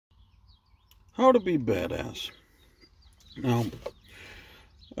How to be badass. Now,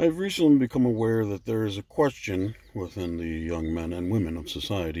 I've recently become aware that there is a question within the young men and women of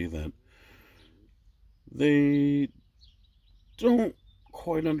society that they don't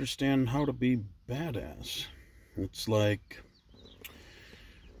quite understand how to be badass. It's like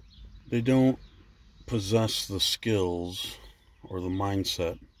they don't possess the skills or the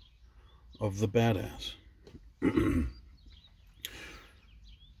mindset of the badass.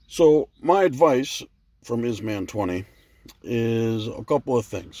 So, my advice from Isman20 is a couple of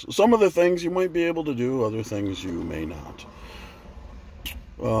things. Some of the things you might be able to do, other things you may not.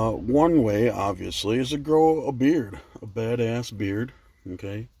 One way, obviously, is to grow a beard, a badass beard,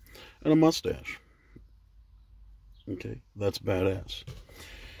 okay, and a mustache. Okay, that's badass.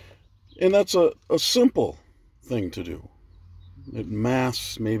 And that's a simple thing to do. It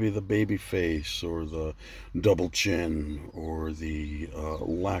masks maybe the baby face or the double chin or the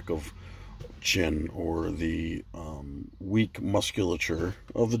lack of chin or the weak musculature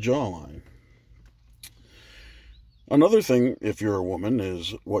of the jawline. Another thing, if you're a woman,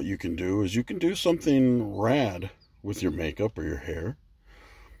 is what you can do is you can do something rad with your makeup or your hair.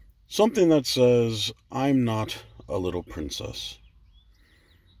 Something that says, I'm not a little princess.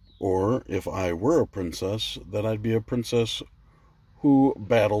 Or if I were a princess, that I'd be a princess who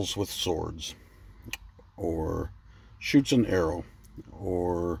battles with swords, or shoots an arrow,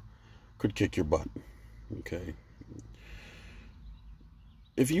 or could kick your butt. Okay.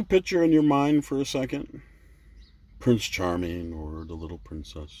 If you picture in your mind for a second Prince Charming or the little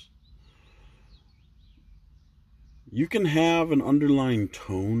princess, you can have an underlying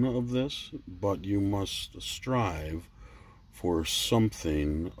tone of this, but you must strive for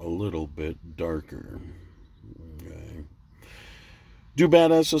something a little bit darker. Okay. Do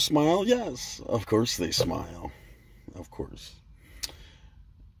badasses smile? Yes, of course they smile. Of course.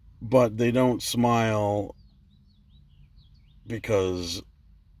 But they don't smile because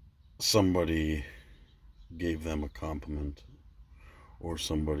somebody gave them a compliment or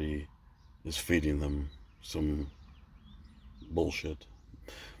somebody is feeding them some bullshit.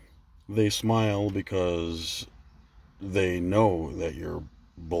 They smile because they know that you're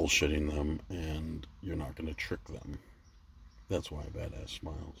bullshitting them and you're not going to trick them. That's why a badass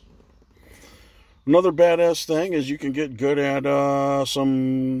smiles. Another badass thing is you can get good at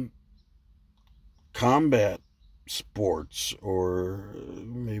some combat sports, or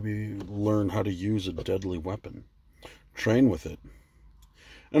maybe learn how to use a deadly weapon. Train with it.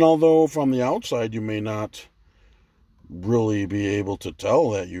 And although from the outside you may not really be able to tell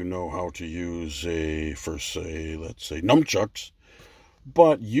that you know how to use let's say nunchucks,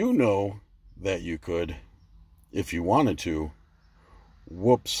 but you know that you could, if you wanted to,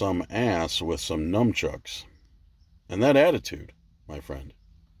 whoop some ass with some nunchucks. And that attitude, my friend,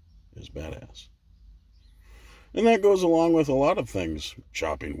 is badass. And that goes along with a lot of things.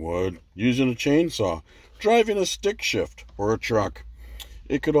 Chopping wood, using a chainsaw, driving a stick shift or a truck.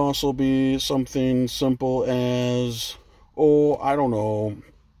 It could also be something simple as, I don't know,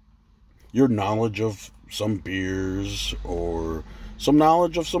 your knowledge of some beers or some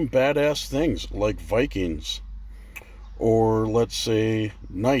knowledge of some badass things like Vikings, or let's say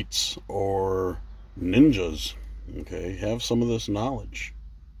knights or ninjas. Okay, have some of this knowledge.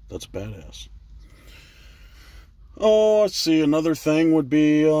 That's badass. Let's see, another thing would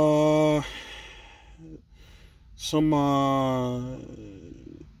be some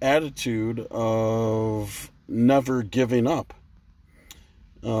attitude of never giving up.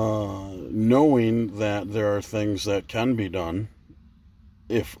 Knowing that there are things that can be done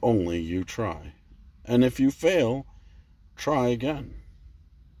if only you try. And if you fail, try again.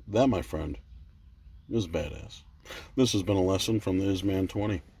 That, my friend, is badass. This has been a lesson from the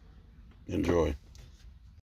Isman20. Enjoy.